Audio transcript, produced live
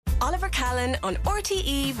Oliver Callan on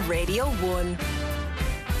RTE Radio 1.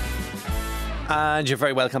 And you're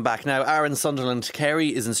very welcome back. Now, Aaron Sunderland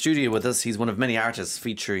Carey is in studio with us. He's one of many artists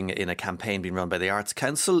featuring in a campaign being run by the Arts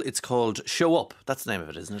Council. It's called Show Up. That's the name of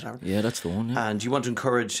it, isn't it, Aaron? Yeah, that's the one, yeah. And you want to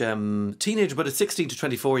encourage teenagers, but it's 16 to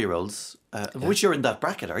 24-year-olds, which you're in that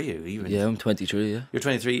bracket, are you? Yeah, I'm 23, yeah. You're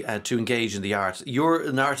 23, to engage in the art. You're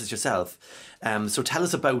an artist yourself. So tell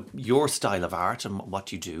us about your style of art and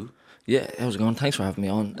what you do. Yeah, how's it going? Thanks for having me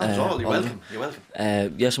on. Not at all. You're welcome. You're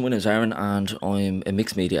welcome. Yes, my name is Aaron and I'm a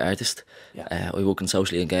mixed media artist. Yeah. I work in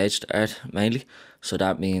socially engaged art mainly. So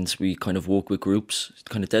that means we kind of work with groups,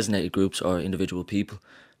 kind of designated groups or individual people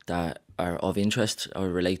that are of interest or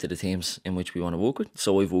relate to the themes in which we want to work with.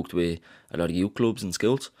 So I've worked with a lot of youth clubs and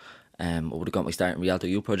schools. I would have got my start in Rialto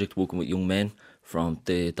Youth Project working with young men from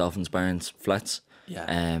the Dolphins Barns flats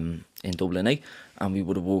in Dublin 8. And we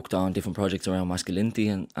would have worked on different projects around masculinity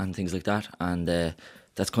and things like that. And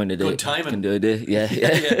that's kind of good timing. The idea.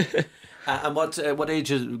 Yeah. And what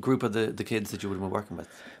age group are the kids that you would have been working with?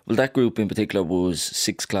 Well, that group in particular was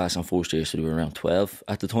sixth class and first year, so they were around 12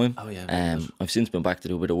 at the time. Oh yeah. I've since been back to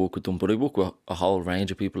do a bit of work with them, but I work with a whole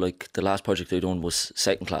range of people. Like the last project I done was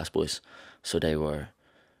second class boys, so they were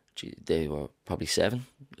probably 7,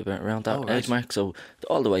 around that age mark. So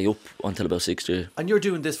all the way up until about 6th year. And you're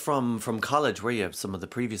doing this from college, were you? Some of the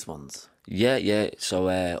previous ones. Yeah. So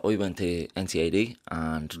I went to NCAD,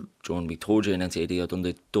 and during my third year in NCAD, I done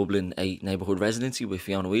the Dublin 8 neighbourhood residency with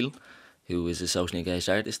Fiona Whelan, who is a socially engaged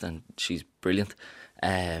artist, and she's brilliant.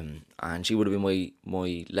 And she would have been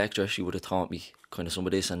my lecturer. She would have taught me kind of some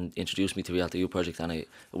of this and introduced me to the Rialto Youth Project, and I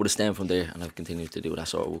would have stemmed from there, and I've continued to do that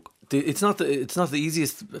sort of work. It's not the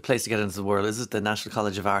easiest place to get into the world, is it? The National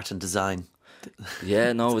College of Art and Design.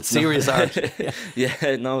 Yeah, no, it's serious not. art.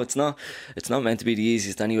 Yeah, no, it's not. It's not meant to be the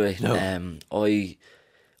easiest anyway. No. I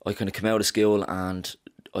kind of came out of school and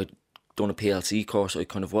I'd done a PLC course. I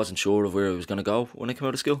kind of wasn't sure of where I was going to go when I came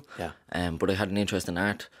out of school. Yeah. But I had an interest in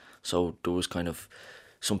art, so there was kind of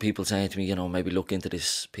some people saying to me, maybe look into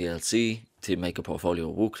this PLC to make a portfolio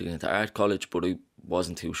of work to get into art college, but I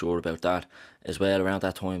wasn't too sure about that as well. Around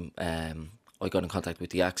that time, I got in contact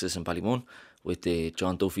with the Axis in Ballymun with the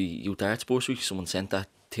John Duffy Youth Arts Bursary. Someone sent that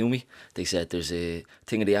to me. They said there's a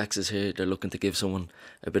thing of the Axis here, they're looking to give someone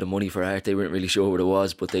a bit of money for art. They weren't really sure what it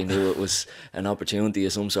was, but they knew it was an opportunity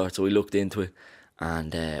of some sort, so we looked into it,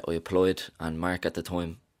 and I applied. And Mark at the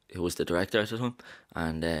time, who was the director at the time,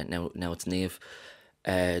 and now it's Neve,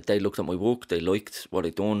 they looked at my work, they liked what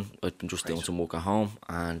I'd done. I'd been just doing some work at home,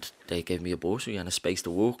 and they gave me a bursary and a space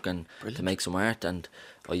to work and to make some art, and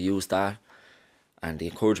I used that and the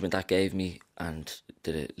encouragement that gave me and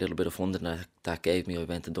the little bit of funding that gave me. I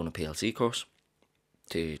went and done a PLC course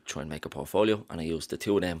to try and make a portfolio, and I used the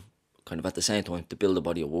two of them kind of at the same time to build a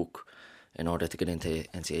body of work in order to get into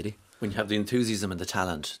NCAD. When you have the enthusiasm and the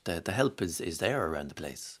talent, the help is there around the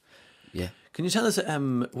place. Yeah. Can you tell us,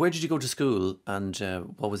 where did you go to school, and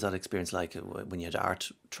what was that experience like when you had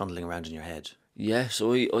art trundling around in your head? Yeah,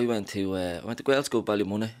 so I went to Gael School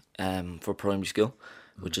Ballymunna for primary school,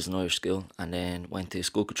 which is an Irish school, and then went to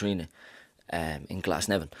School Katrina in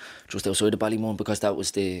Glasnevin, just outside of Ballymun, because that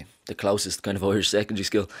was the closest kind of Irish secondary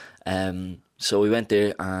school. So we went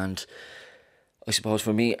there, and I suppose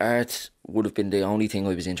for me, art would have been the only thing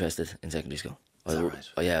I was interested in secondary school. Is that right?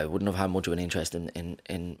 I wouldn't have had much of an interest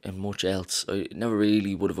in much else. I never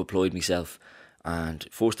really would have applied myself. And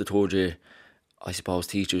first to third year, I suppose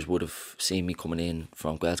teachers would have seen me coming in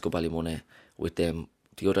from Glasgow Ballymunna with the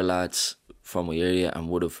other lads from my area, and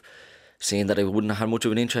would have seen that I wouldn't have had much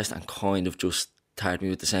of an interest and kind of just tarred me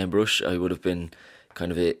with the same brush. I would have been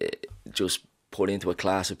kind of just put into a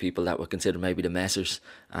class of people that were considered maybe the messers,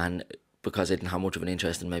 and because I didn't have much of an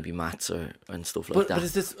interest in maybe maths and stuff like that.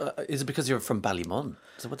 But is it because you're from Ballymun?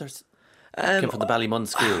 Is that what there's? Came from the Ballymun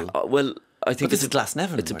school. Well, I think it's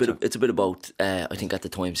Glasnevin. It's a bit of both. I think at the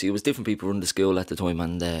time, see, it was different people running the school at the time,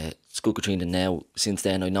 and School Katrina now. Since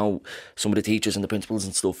then, I know some of the teachers and the principals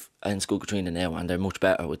and stuff in School Katrina now, and they're much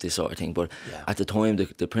better with this sort of thing. But at the time,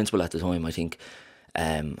 the principal at the time, I think,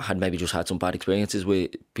 had maybe just had some bad experiences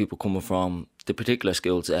with people coming from the particular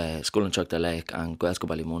schools, Skull and Chuck Lake and Glasgow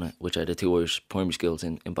Ballymunna, which are the two Irish primary schools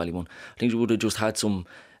in Ballymun. I think they would have just had some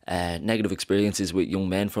negative experiences with young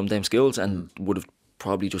men from them schools, and would have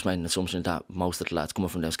probably just made an assumption that most of the lads coming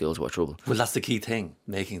from them schools were trouble. Well, that's the key thing,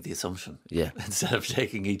 making the assumption. Yeah. Instead of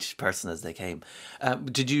taking each person as they came.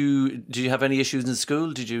 Did you have any issues in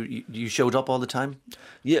school? Did you showed up all the time?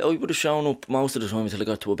 Yeah, I would have shown up most of the time until I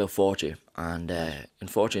got to about fourth year. And in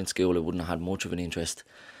fourth year in school, I wouldn't have had much of an interest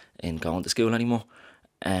in going to school anymore.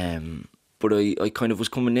 But I kind of was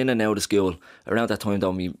coming in and out of school. Around that time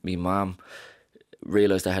though, my mum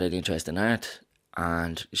realised I had an interest in art,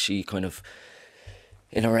 and she kind of,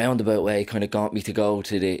 in a roundabout way, kind of got me to go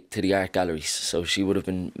to the art galleries. So she would have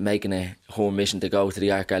been making a whole mission to go to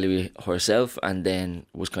the art gallery herself, and then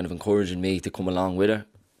was kind of encouraging me to come along with her,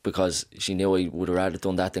 because she knew I would have rather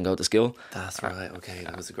done that than go to school. That's right. Okay,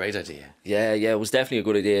 that was a great idea. Yeah, it was definitely a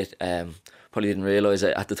good idea. Probably didn't realise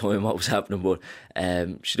at the time what was happening, but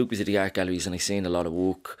she took me to the art galleries, and I seen a lot of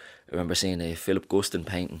work. I remember seeing a Philip Guston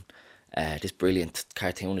painting, this brilliant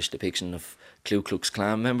cartoonish depiction of Ku Klux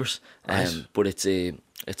Klan members. Right. But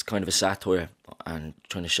it's kind of a satire and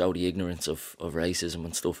trying to show the ignorance of racism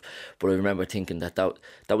and stuff. But I remember thinking that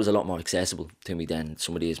was a lot more accessible to me than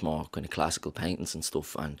some of these more kind of classical paintings and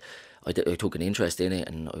stuff. And I took an interest in it,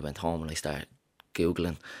 and I went home and I started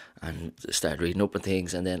Googling and started reading up on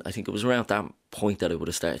things. And then I think it was around that point that I would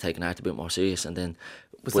have started taking art a bit more serious. And then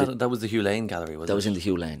That was the Hugh Lane gallery, was it? That was in the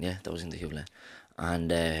Hugh Lane, yeah. That was in the Hugh Lane.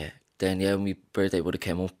 And then, my birthday would have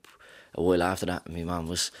came up a while after that, and my mum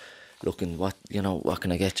was looking, what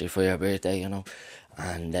can I get you for your birthday,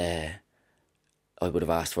 And I would have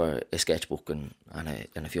asked for a sketchbook and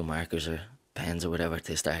a few markers or pens or whatever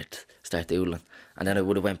to start doodling. And then I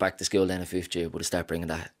would have went back to school then in 5th year, would have started bringing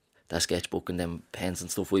that sketchbook and them pens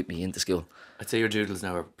and stuff with me into school. I'd say your doodles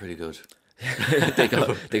now are pretty good. they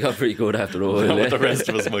got pretty good after a while. What the rest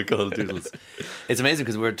of us might call doodles. It's amazing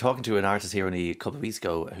because we were talking to an artist here only a couple of weeks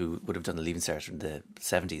ago who would have done the Leaving Cert in the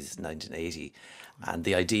 70s, 1980, and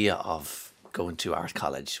the idea of going to art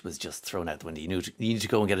college was just thrown out the window. You need to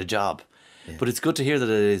go and get a job. Yeah. But it's good to hear that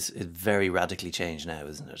it's very radically changed now,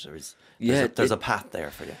 isn't it? There's a path there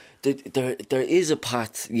for you. There is a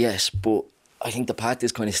path, yes, but I think the path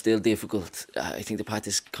is kind of still difficult. I think the path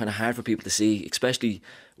is kind of hard for people to see, especially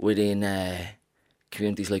within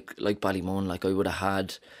communities like Ballymun. Like, I would have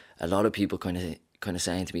had a lot of people kind of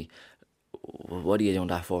saying to me, "What are you doing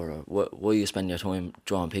that for? Or why are you spending your time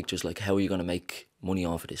drawing pictures? Like, how are you going to make money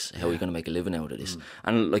off of this? How are you going to make a living out of this?"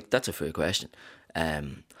 And like, that's a fair question.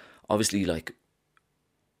 Obviously, like,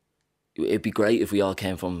 it'd be great if we all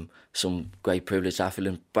came from some great privileged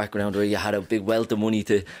affluent background where you had a big wealth of money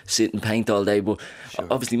to sit and paint all day, but sure,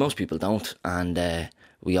 obviously most people don't, and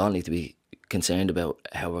we all need to be concerned about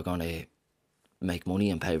how we're going to make money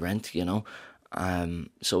and pay rent,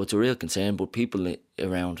 so it's a real concern. But people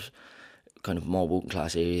around kind of more working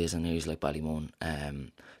class areas and areas like Ballymun,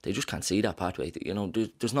 they just can't see that pathway.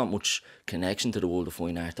 There's not much connection to the world of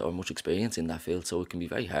fine art or much experience in that field, so it can be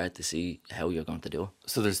very hard to see how you're going to do it.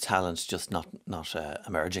 So there's talent just not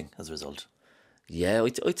emerging as a result. Yeah,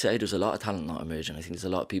 I'd say there's a lot of talent not emerging. I think there's a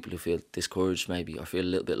lot of people who feel discouraged maybe, or feel a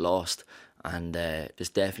little bit lost, and there's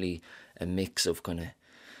definitely a mix of kind of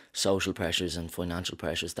social pressures and financial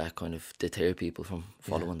pressures that kind of deter people from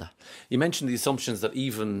following that. You mentioned the assumptions that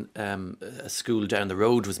even a school down the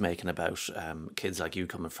road was making about kids like you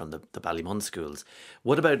coming from the Ballymun schools.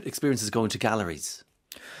 What about experiences going to galleries?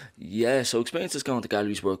 Yeah, so experiences going to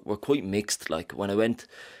galleries were quite mixed. Like, when I went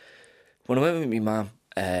with my mum,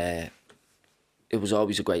 it was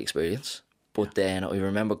always a great experience. But then I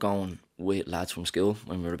remember going with lads from school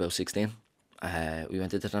when we were about 16. We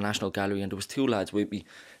went into the National Gallery, and there was 2 lads with me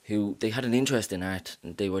who, they had an interest in art,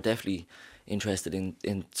 and they were definitely interested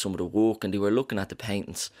in some of the work, and they were looking at the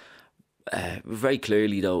paintings very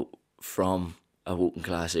clearly, though, from a working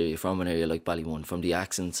class area, from an area like Ballymun, from the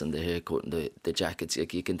accents and the haircut and the jackets,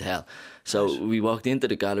 like, you can tell. So right, we walked into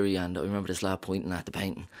the gallery, and I remember this lad pointing at the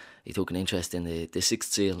painting. He took an interest in the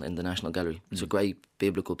Sixth Seal in the National Gallery. It's a great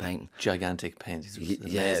biblical painting. Gigantic painting.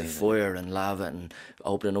 Yeah, fire and lava and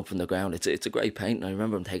opening up from the ground. It's a great painting. I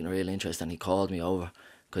remember him taking a real interest, and he called me over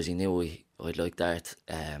because he knew I'd liked art.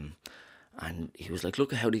 And he was like,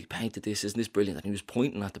 "Look at how they painted this. Isn't this brilliant?" And he was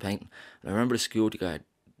pointing at the painting. And I remember the security guard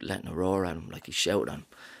letting a roar at him, like he shouted at him.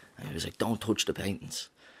 And he was like, "Don't touch the paintings."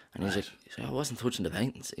 And he was like, "I wasn't touching the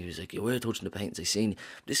paintings." He was like, "You were touching the paintings, I seen you."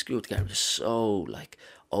 But this security guard was so, like,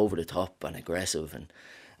 over the top and aggressive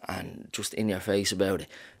and just in your face about it,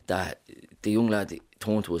 that the young lad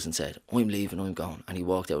turned to us and said, "I'm leaving, I'm going." And he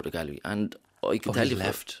walked out of the gallery. And I could tell you... He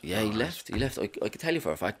left? Yeah, he left. I could tell you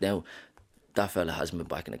for a fact now, that fella hasn't been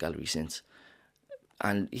back in the gallery since.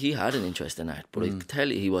 And he had an interest in art, but I could tell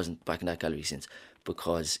you he wasn't back in that gallery since,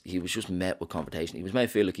 because he was just met with confrontation. He was made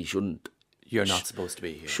feel like he shouldn't... You're not supposed to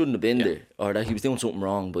be here. Shouldn't have been there, or that he was doing something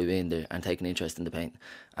wrong by being there and taking interest in the painting.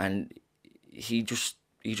 And he just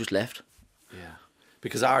left. Yeah.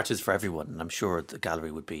 Because art is for everyone, and I'm sure the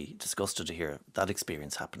gallery would be disgusted to hear that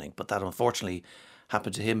experience happening. But that unfortunately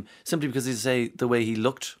happened to him simply because, as you say, the way he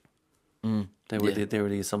looked. They were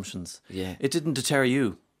the assumptions. Yeah. It didn't deter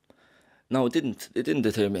you. No, it didn't. It didn't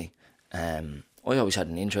deter me. I always had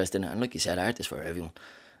an interest in it, and like you said, art is for everyone.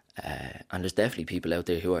 And there's definitely people out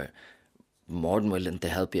there who are more than willing to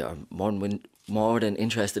help you, or more than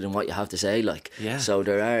interested in what you have to say. Like, Yeah. So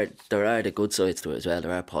there are the good sides to it as well.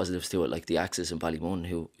 There are positives to it, like the Axis in Ballymun,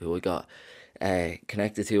 who I got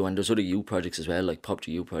connected to, and there's other youth projects as well, like Pop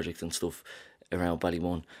Youth Project and stuff around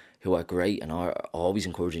Ballymun, who are great and are always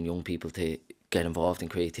encouraging young people to get involved in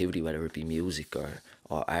creativity, whether it be music or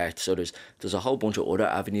art. So there's a whole bunch of other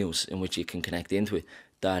avenues in which you can connect into it,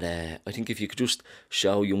 that I think if you could just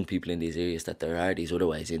show young people in these areas that there are these other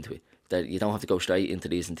ways into it, that you don't have to go straight into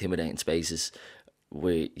these intimidating spaces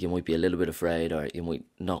where you might be a little bit afraid, or you might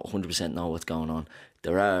not 100% know what's going on.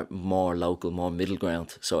 There are more local, more middle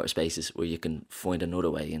ground sort of spaces where you can find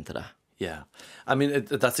another way into that. Yeah. I mean,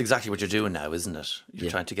 that's exactly what you're doing now, isn't it?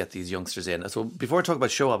 You're trying to get these youngsters in. So before I talk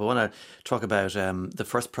about Show Up, I want to talk about the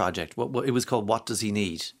first project. What it was called, What Does He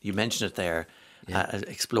Need? You mentioned it there.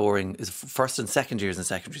 Exploring is first and second years in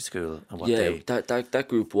secondary school, and what that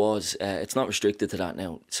group was it's not restricted to that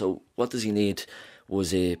now. So What Does He Need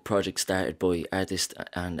was a project started by artist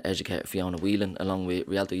and educator Fiona Whelan, along with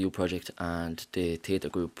Rialto Youth Project and the theatre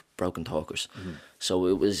group Broken Talkers. So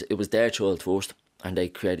it was their child first, and they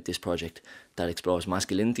created this project that explores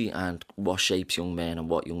masculinity and what shapes young men and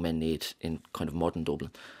what young men need in kind of modern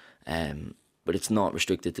Dublin. But it's not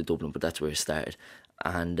restricted to Dublin, but that's where it started.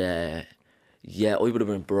 And I would have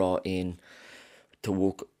been brought in to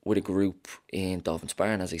work with a group in Dolphins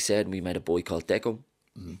Barn, as I said. We made a boy called Deco.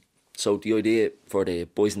 So the idea for the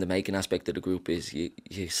boys in the making aspect of the group is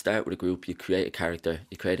you start with a group, you create a character,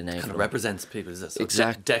 you create a name. Kind of represents people, is it? So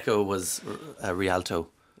Exactly. Deco was Rialto.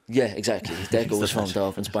 Yeah, exactly. Deco was from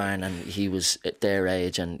Dolphins Barn, and he was at their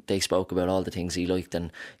age, and they spoke about all the things he liked,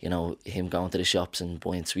 and him going to the shops and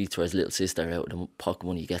buying sweets for his little sister out of the pocket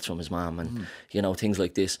money he gets from his mum, and things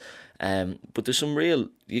like this. But there's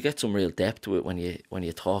you get some real depth to it when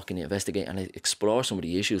you talk and you investigate and explore some of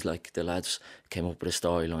the issues. Like the lads came up with a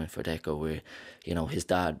storyline for Deco where his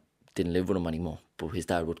dad didn't live with him anymore, but his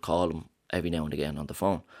dad would call him every now and again on the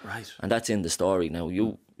phone. Right. And that's in the story. Now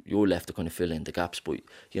you're left to kind of fill in the gaps, but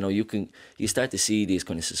you start to see these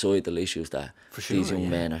kind of societal issues that these young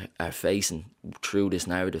men are facing through this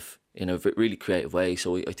narrative in a really creative way.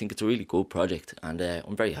 So I think it's a really good project, and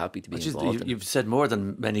I'm very happy to be involved. You've said more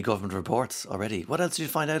than many government reports already. What else did you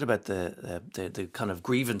find out about the kind of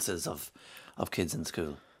grievances of kids in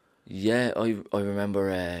school? Yeah, I remember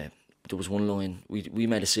there was one line. We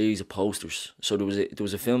made a series of posters. So there was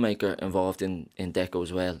a filmmaker involved in Deco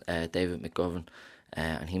as well, David McGovern.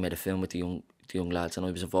 And he made a film with the young lads, and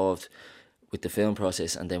I was involved with the film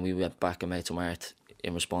process, and then we went back and made some art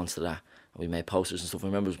in response to that. We made posters and stuff. I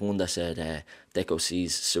remember there was one that said Deco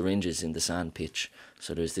sees syringes in the sand pitch.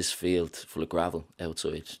 So there's this field full of gravel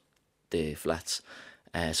outside the flats.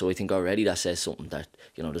 So I think already that says something, that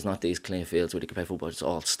there's not these clean fields where they can play football. It's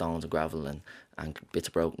all stones and gravel and bits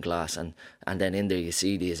of broken glass, and then in there you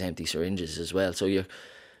see these empty syringes as well. So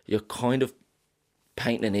you're kind of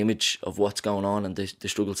painting an image of what's going on and the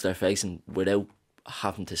struggles they're facing without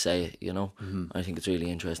having to say it, I think it's really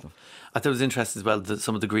interesting. I thought it was interesting as well that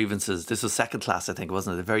some of the grievances, this was second class, I think,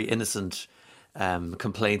 wasn't it? The very innocent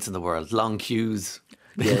complaints in the world, long queues.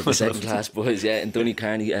 Yeah, the second class boys, in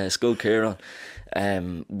Dooney Skull Kieran.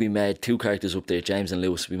 We made two characters up there, James and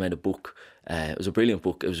Lewis. We made a book. It was a brilliant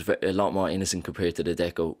book. It was a lot more innocent compared to the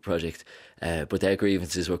Deco project, but their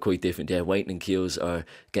grievances were quite different. Yeah, waiting in queues or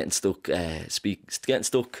getting stuck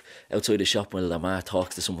outside the shop while their ma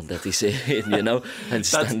talks to someone that they see, and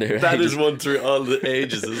stand there. That is one through all the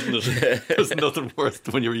ages, isn't it? There's nothing worse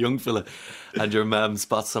than when you're a young fella and your mum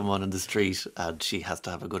spots someone on the street and she has to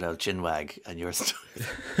have a good old chin wag, and you're stuck.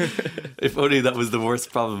 If only that was the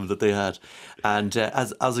worst problem that they had. And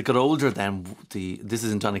as it got older, then this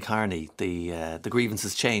is in Donecarney, the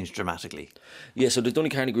grievances changed dramatically. Yeah, so the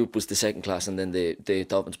Donecarney group was the second class, and then the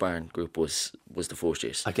Dolphins Barn group was the first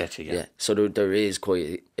years. I get you. Yeah. So there is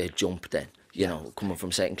quite a jump then. Coming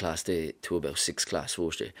from second class to about sixth class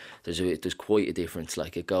first year, there's quite a difference.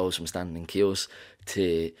 Like, it goes from standing in queues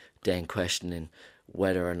to then questioning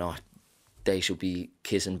whether or not they should be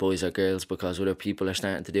kissing boys or girls because other people are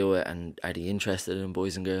starting to do it, and are they interested in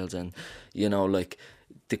boys and girls, and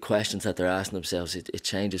the questions that they're asking themselves, it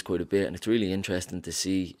changes quite a bit, and it's really interesting to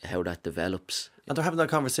see how that develops. And they're having that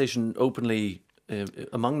conversation openly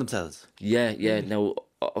among themselves. Yeah. Now,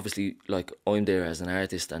 obviously, like, I'm there as an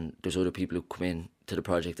artist, and there's other people who come in to the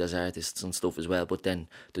project as artists and stuff as well, but then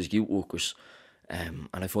there's youth workers, and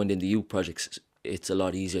I find in the youth projects it's a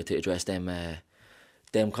lot easier to address them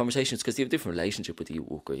conversations, because they have a different relationship with the youth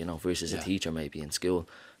worker, versus a teacher maybe in school.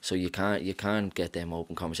 So you can't get them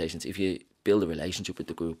open conversations if you build a relationship with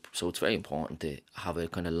the group. So it's very important to have a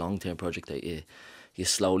kind of long-term project that you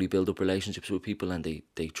slowly build up relationships with people, and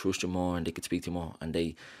they trust you more, and they can speak to you more,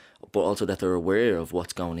 but also that they're aware of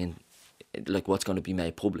what's going in, like what's going to be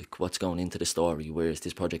made public, what's going into the story, where is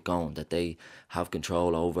this project going, that they have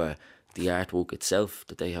control over the artwork itself,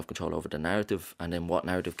 that they have control over the narrative, and then what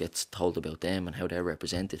narrative gets told about them and how they're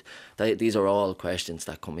represented. These are all questions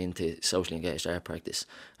that come into socially engaged art practice,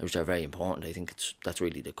 which are very important. I think that's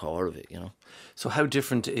really the core of it, you know. So how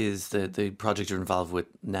different is the project you're involved with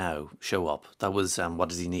now, Show Up? That was What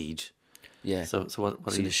Does He Need? Yeah. So what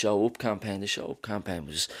the Show Up campaign was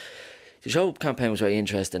very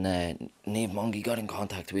interesting. Niamh Mungy got in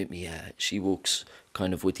contact with me. She works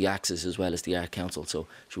kind of with the Axis as well as the Art Council, so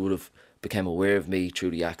she would have became aware of me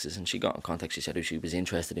through the Axis, and she got in contact. She said she was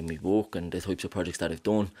interested in my work and the types of projects that I've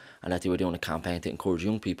done, and that they were doing a campaign to encourage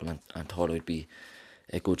young people, and thought I'd be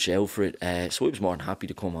a good show for it. So I was more than happy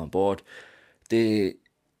to come on board. The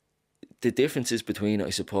differences between it,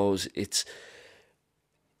 I suppose, it's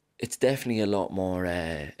definitely a lot more.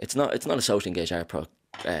 It's not a social engaged art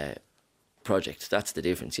project. That's the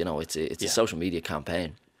difference, you know. It's a social media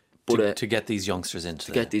campaign. But to get these youngsters into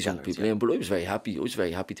to get these young people in. But I was very happy. I was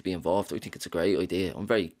very happy to be involved. I think it's a great idea. I'm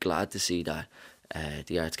very glad to see that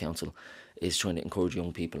the Arts Council is trying to encourage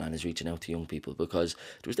young people and is reaching out to young people, because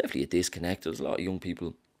there was definitely a disconnect. There was a lot of young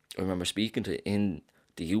people I remember speaking to in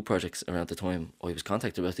the youth projects around the time I was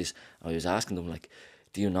contacted about this. I was asking them, like,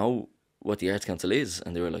 do you know what the Arts Council is?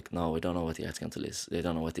 And they were like, no, I don't know what the Arts Council is. They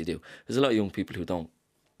don't know what they do. There's a lot of young people who don't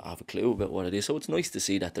have a clue about what it is, so it's nice to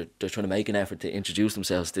see that they're trying to make an effort to introduce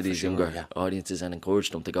themselves to these younger audiences and encourage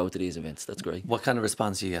them to go to these events. That's great. What kind of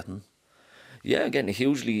response are you getting? Yeah, getting a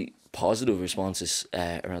hugely positive responses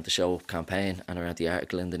around the Show Up campaign and around the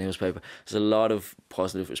article in the newspaper. There's a lot of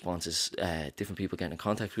positive responses, different people getting in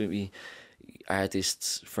contact with me,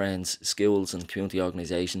 artists, friends, schools and community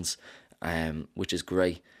organisations, which is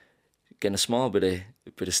great. Getting a small bit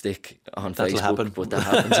of stick on That'll Facebook, happen. But that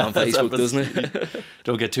happens on Facebook, doesn't it?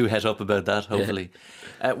 Don't get too het up about that, hopefully.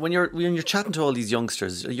 Yeah. When you're chatting to all these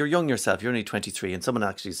youngsters, you're young yourself, you're only 23, and someone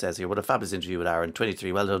actually says here, what a fabulous interview with Aaron,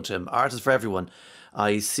 23, well done to him. Art is for everyone.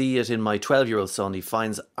 I see it in my 12-year-old son. He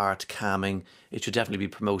finds art calming. It should definitely be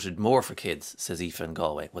promoted more for kids, says Aoife in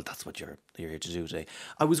Galway. Well, that's what you're here to do today.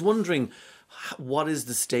 I was wondering, what is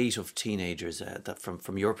the state of teenagers that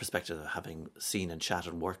from your perspective, having seen and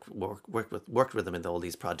chatted and worked with them in all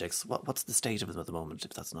these projects, what's the state of them at the moment,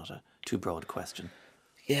 if that's not a too broad question?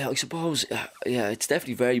 Yeah, I suppose, it's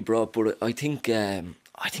definitely very broad, but I think a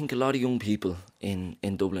lot of young people in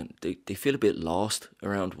Dublin, they feel a bit lost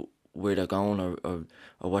around where they're going or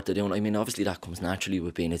what they're doing. I mean, obviously that comes naturally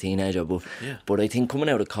with being a teenager, but I think coming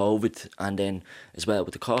out of COVID, and then as well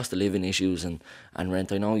with the cost of living issues and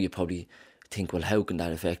rent, I know you probably think, well, how can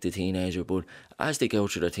that affect a teenager? But as they go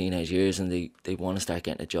through their teenage years and they want to start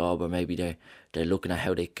getting a job, or maybe they're looking at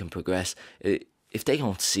how they can progress, if they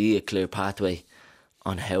don't see a clear pathway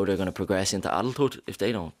on how they're going to progress into adulthood, if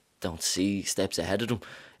they don't see steps ahead of them,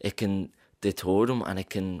 it can deter them, and it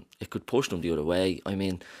could push them the other way. I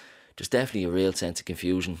mean, there's definitely a real sense of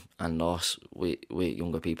confusion and loss with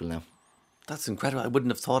younger people now. That's incredible. I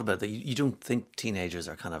wouldn't have thought about that. You don't think teenagers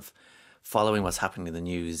are kind of following what's happening in the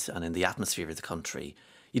news and in the atmosphere of the country.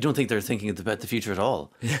 You don't think they're thinking about the future at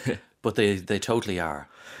all. But they totally are.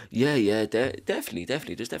 Yeah, definitely.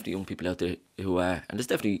 There's definitely young people out there who are, and there's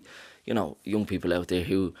definitely, young people out there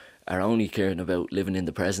who are only caring about living in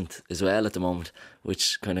the present as well at the moment,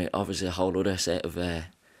 which kind of offers a whole other set of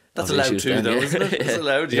that's allowed too, then, though, isn't it? It's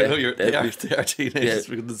allowed. They are teenagers,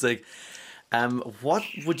 for goodness sake. What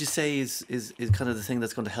would you say is kind of the thing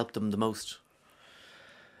that's going to help them the most?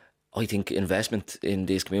 I think investment in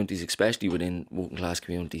these communities, especially within working class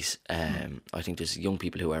communities. I think there's young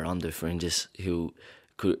people who are on the fringes who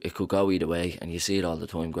it could go either way, and you see it all the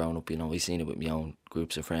time growing up. I've seen it with my own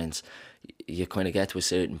groups of friends. You kind of get to a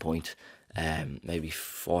certain point, maybe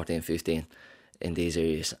 14, 15, in these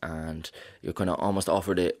areas, and you're kind of almost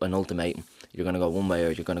offered an ultimatum. You're going to go one way or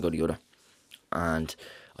you're going to go the other. And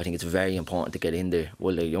I think it's very important to get in there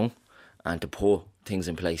while they're young and to put things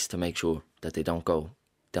in place to make sure that they don't go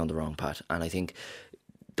down the wrong path. And I think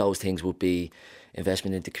those things would be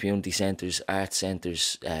investment into community centres, art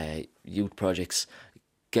centres, youth projects.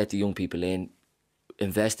 Get the young people in,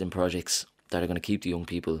 invest in projects that are going to keep the young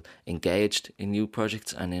people engaged in youth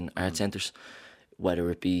projects and in art centres, whether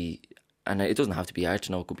it be, and it doesn't have to be art,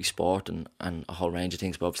 it could be sport and a whole range of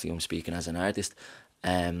things, but obviously I'm speaking as an artist.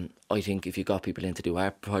 I think if you got people in to do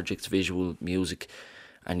art projects, visual, music,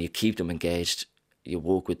 and you keep them engaged, you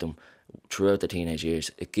work with them throughout their teenage years,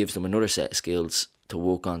 it gives them another set of skills to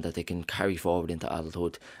work on that they can carry forward into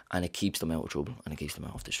adulthood, and it keeps them out of trouble and it keeps them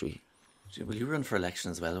out of the street. Will you run for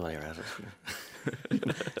election as well while you're at it?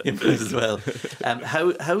 You might as well.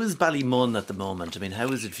 How is Ballymun at the moment? I mean, how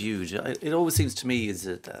is it viewed? It always seems to me, as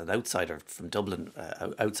an outsider from Dublin,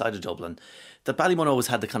 outside of Dublin, that Ballymun always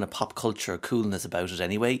had the kind of pop culture coolness about it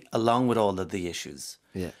anyway, along with all of the issues.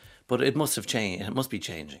 Yeah. But it must have changed. It must be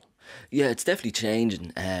changing. Yeah, it's definitely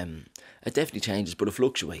changing. It definitely changes, but it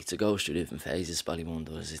fluctuates. It goes through different phases. Ballymun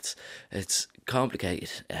does. It's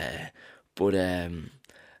complicated, but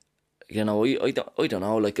you know, I don't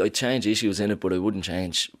know. Like, I'd change issues in it, but I wouldn't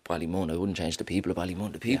change Ballymun. I wouldn't change the people of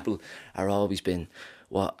Ballymun. The people are always been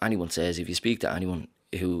what anyone says. If you speak to anyone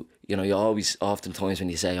who, you know, you always, oftentimes when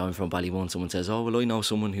you say I'm from Ballymun, someone says, oh, well, I know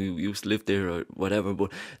someone who used to live there or whatever,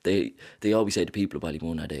 but they always say the people of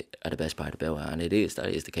Ballymun are the best part about it, and that is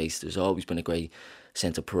the case. There's always been a great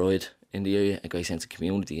sense of pride in the area, a great sense of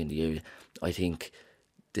community in the area. I think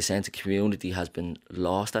the sense of community has been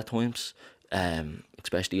lost at times,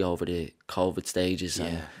 especially over the COVID stages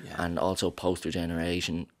and also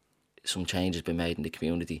post-regeneration. Some change has been made in the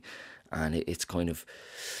community, and it's kind of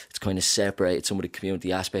separated some of the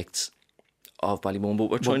community aspects of Ballymun. But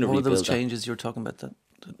we're trying to rebuild. What are those changes you're talking about that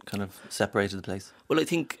kind of separated the place? Well, I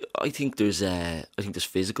think there's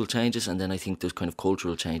physical changes, and then I think there's kind of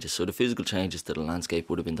cultural changes. So the physical changes to the landscape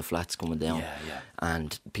would have been the flats coming down,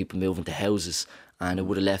 and people moving to houses, and it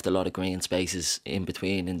would have left a lot of green spaces in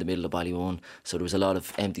between, in the middle of Ballymun. So there was a lot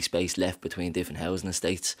of empty space left between different housing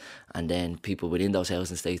estates, and then people within those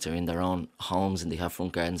housing estates are in their own homes and they have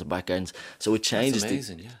front gardens and back gardens. So it changes. That's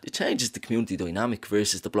amazing, it changes the community dynamic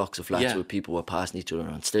versus the blocks of flats where people were passing each other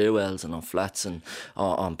on stairwells and on flats and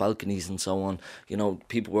on balconies and so on. You know,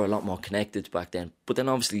 people were a lot more connected back then. But then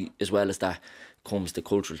obviously, as well as that, comes the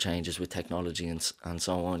cultural changes with technology and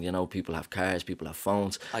so on. You know, people have cars, people have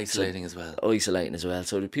phones. Isolating as well.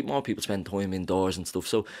 So more people spend time indoors and stuff.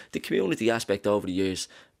 So the community aspect over the years,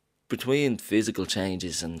 between physical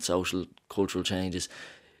changes and social, cultural changes,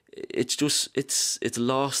 it's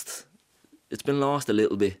lost. It's been lost a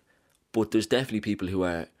little bit. But there's definitely people who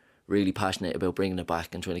are really passionate about bringing it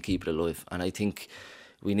back and trying to keep it alive. And I think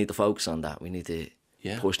we need to focus on that. We need to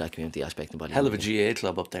push that community aspect in Ballymun. Hell of a GA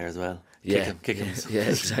club up there as well. Kicking. Yeah,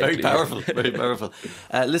 exactly. Very powerful.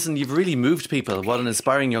 Listen, you've really moved people. What an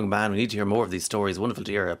inspiring young man. We need to hear more of these stories. Wonderful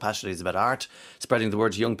to hear how passionate he is about art, spreading the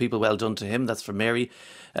word to young people. Well done to him. That's from Mary.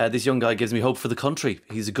 This young guy gives me hope for the country.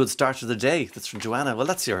 He's a good start to the day. That's from Joanna. Well,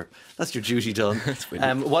 that's your duty done.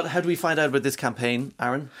 How do we find out about this campaign,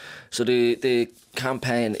 Aaron? So the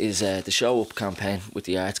campaign is the Show Up campaign with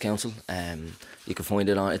the Arts Council. You can find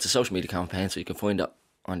it on. It's a social media campaign, so you can find it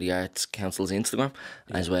on the Arts Council's Instagram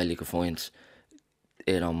as well. You can find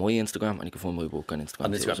it on my Instagram, and you can find my work on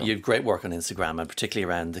Instagram. You have great work on Instagram, and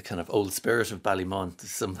particularly around the kind of old spirit of Ballymun.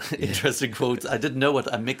 There's some interesting quotes. I didn't know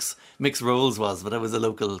what a mix rolls was, but that was a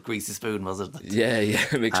local greasy spoon, was it? Yeah,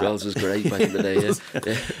 mix rolls was great back in the day.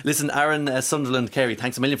 Yeah. Listen, Aaron, Sunderland Carey,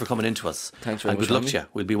 thanks a million for coming in to us. Thanks very much. Good luck to you.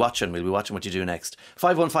 We'll be watching what you do next.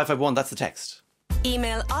 51551. That's the text.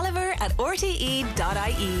 Email Oliver at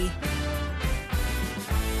rte.ie.